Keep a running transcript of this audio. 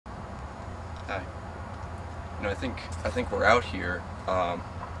Hi. I think we're out here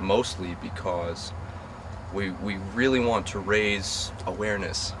mostly because we really want to raise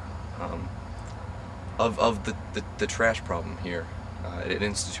awareness of the trash problem here at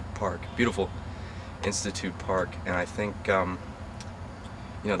Institute Park. Beautiful Institute Park, and I think the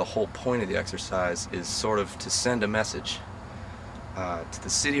whole point of the exercise is sort of to send a message to the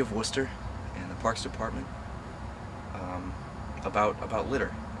city of Worcester and the Parks Department about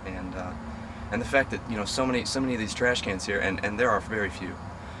litter and the fact that so many of these trash cans here, and there are very few,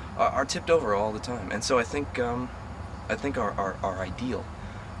 are tipped over all the time. And so I think our ideal,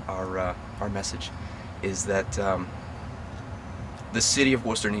 our message, is that the city of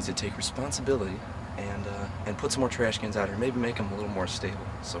Worcester needs to take responsibility and put some more trash cans out here. Maybe make them a little more stable.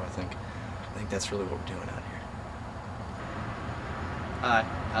 So I think that's really what we're doing out here. Hi,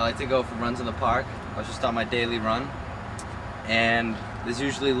 I like to go for runs in the park. I was just on my daily run, and there's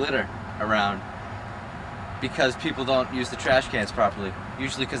usually litter around because people don't use the trash cans properly,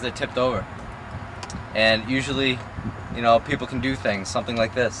 usually because they're tipped over. And usually, people can do things, something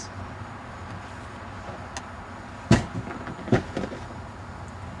like this.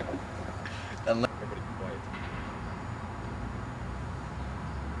 Everybody be quiet.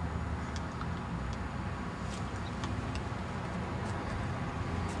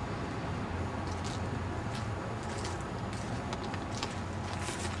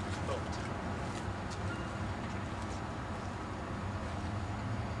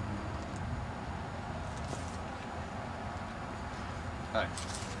 Hi.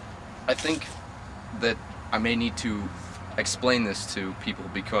 I think that I may need to explain this to people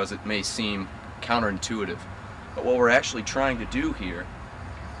because it may seem counterintuitive. But what we're actually trying to do here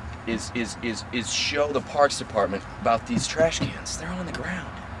is show the Parks Department about these trash cans. They're on the ground.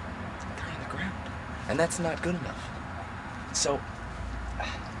 They're on the ground. And that's not good enough. So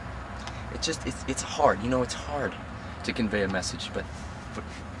it's hard. It's hard to convey a message, but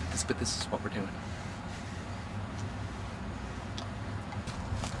this is what we're doing.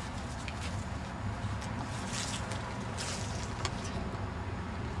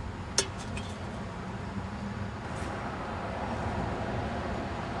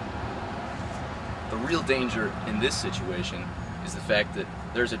 The real danger in this situation is the fact that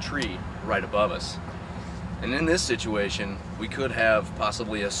there's a tree right above us. And in this situation, we could have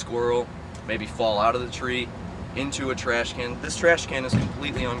possibly a squirrel maybe fall out of the tree into a trash can. This trash can is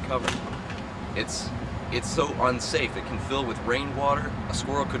completely uncovered. It's so unsafe. It can fill with rainwater. A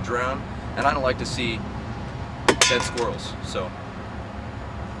squirrel could drown, and I don't like to see dead squirrels. So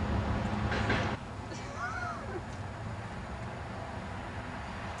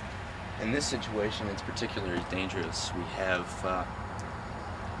in this situation, it's particularly dangerous. We have a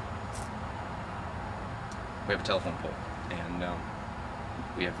telephone pole, and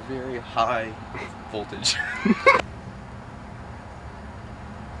we have very high voltage.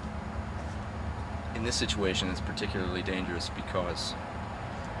 In this situation, it's particularly dangerous because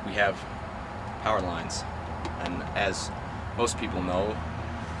we have power lines, and as most people know,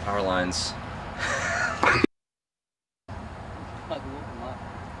 power lines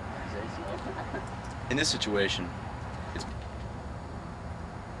in this situation,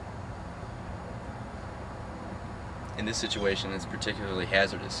 it's particularly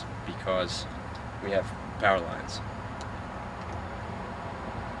hazardous because we have power lines.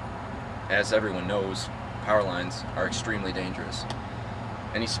 As everyone knows, power lines are extremely dangerous.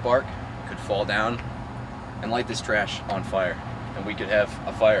 Any spark could fall down and light this trash on fire, and we could have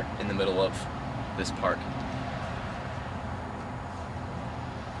a fire in the middle of this park.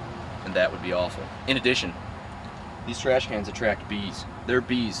 And that would be awful. In addition, these trash cans attract bees. There are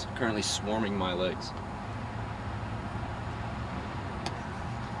bees currently swarming my legs.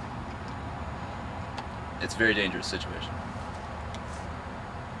 It's a very dangerous situation.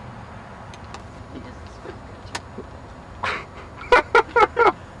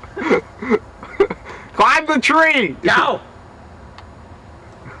 Climb the tree! Go!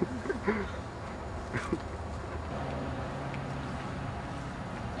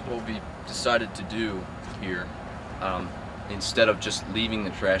 What we decided to do here, instead of just leaving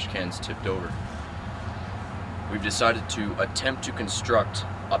the trash cans tipped over, we've decided to attempt to construct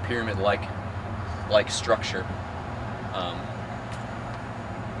a pyramid-like structure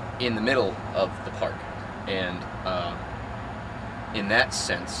in the middle of the park. And in that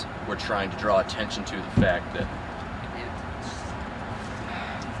sense, we're trying to draw attention to the fact that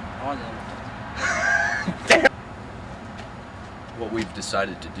what we've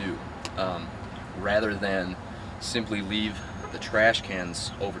decided to do, rather than simply leave the trash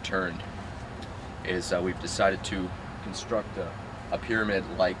cans overturned, is we've decided to construct a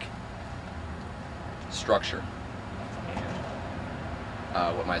pyramid-like structure.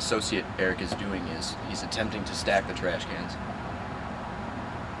 And what my associate Eric is doing is he's attempting to stack the trash cans.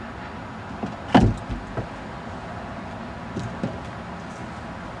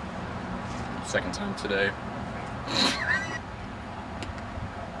 Second time today.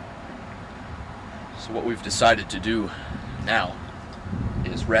 So what we've decided to do now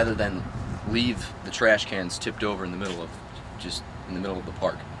is, rather than leave the trash cans tipped over in the middle of the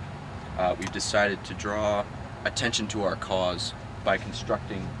park, we've decided to draw attention to our cause by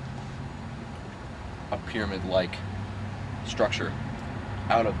constructing a pyramid-like structure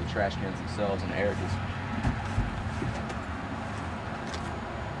out of the trash cans themselves. And Eric is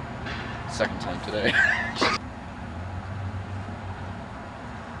second time today.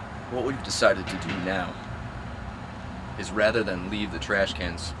 What we've decided to do now is, rather than leave the trash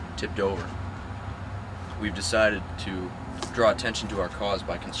cans tipped over, we've decided to draw attention to our cause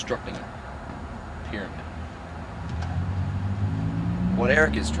by constructing a pyramid. What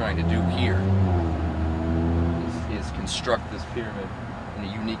Eric is trying to do here is construct this pyramid in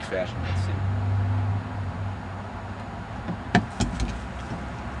a unique fashion. Let's see.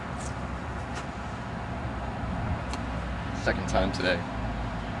 Second time today.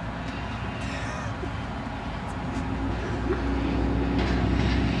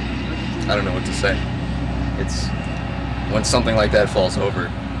 I don't know what to say. It's when something like that falls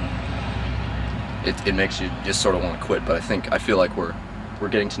over, it makes you just sort of want to quit. But I feel like we're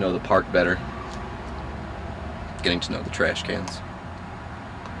getting to know the park better, getting to know the trash cans.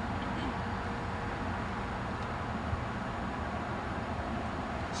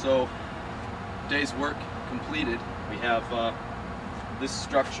 So, day's work completed. We have this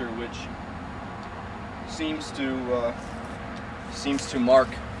structure, which seems to mark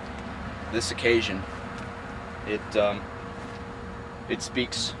this occasion. It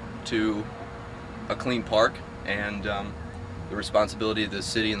speaks to a clean park and the responsibility of the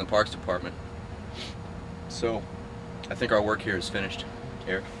city and the Parks Department. So, I think our work here is finished.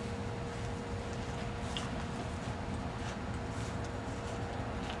 Eric?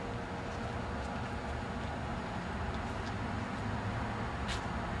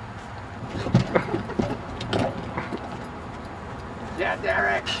 Yeah,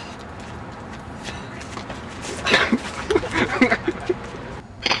 Derek.